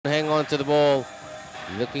Hang on to the ball.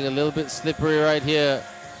 Looking a little bit slippery right here.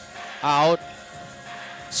 Out.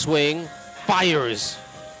 Swing. Fires.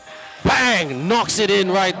 Bang! Knocks it in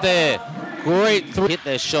right there. Great three. Hit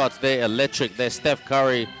their shots. They're electric. They're Steph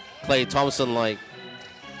Curry, Klay Thompson like.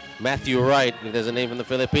 Matthew Wright, if there's a name from the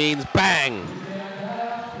Philippines. Bang!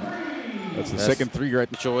 That's the second three right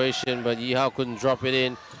situation, but Yihao couldn't drop it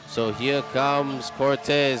in. So here comes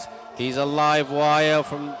Cortez. He's a live wire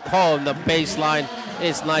from home, the baseline.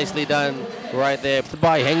 It's nicely done right there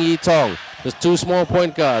by Heng Yi Tong. There's two small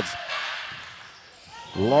point guards.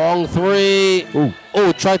 Long three.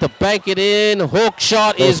 Oh, tried to bank it in. Hook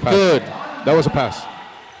shot is good. That was a pass.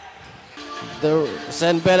 The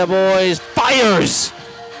Beda boys fires.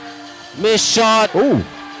 Missed shot. Ooh.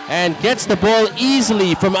 And gets the ball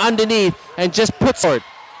easily from underneath and just puts it.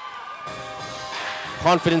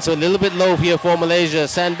 Confidence a little bit low here for Malaysia.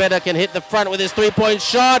 Beda can hit the front with his three-point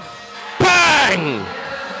shot. Bang!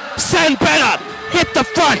 Beda hit the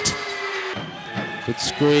front. Good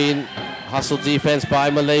screen. Hustle defense by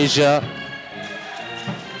Malaysia.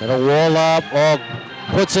 And a wall up.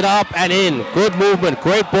 Puts it up and in. Good movement.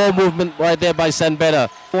 Great ball movement right there by Beda.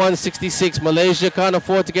 166. Malaysia can't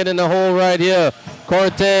afford to get in the hole right here.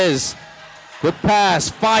 Cortez. Good pass.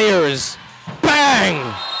 Fires.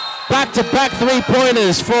 Bang! Back-to-back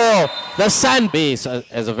three-pointers for the Sandbees.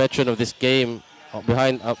 As a veteran of this game,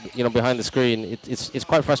 behind the screen, it's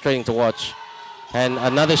quite frustrating to watch. And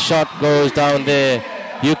another shot goes down there.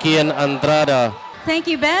 Yukien Andrada. Thank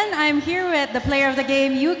you, Ben. I'm here with the player of the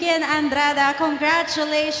game, Yukien Andrada.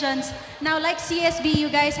 Congratulations. Now, like CSB, you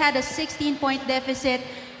guys had a 16-point deficit.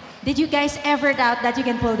 Did you guys ever doubt that you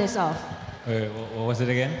can pull this off? Wait, what was it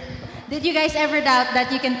again? Did you guys ever doubt that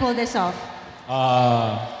you can pull this off?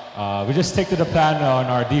 We just stick to the plan on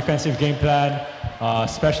our defensive game plan,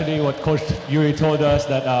 especially what Coach Yuri told us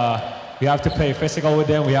that we have to play physical with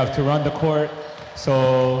them. We have to run the court.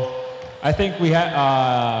 So I think we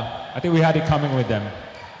had it coming with them.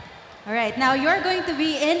 All right, now you're going to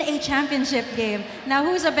be in a championship game. Now,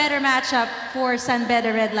 who's a better matchup for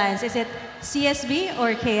Beda Red Lions? Is it CSB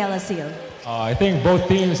or KL Asil? I think both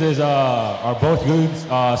teams are both good.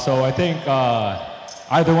 So I think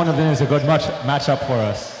either one of them is a good matchup for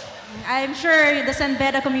us. I'm sure the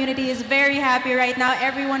Beda community is very happy right now.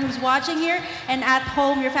 Everyone who's watching here and at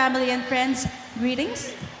home, your family and friends,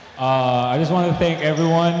 greetings. I just want to thank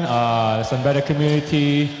everyone, the Beda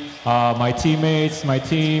community, my teammates, my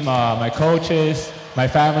team, my coaches, my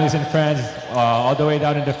families and friends, all the way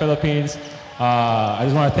down in the Philippines. I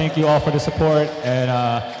just want to thank you all for the support and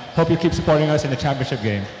hope you keep supporting us in the championship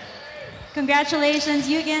game. Congratulations,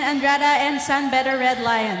 Yukien Andrada and Beda Red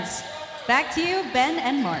Lions. Back to you, Ben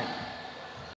and Mark.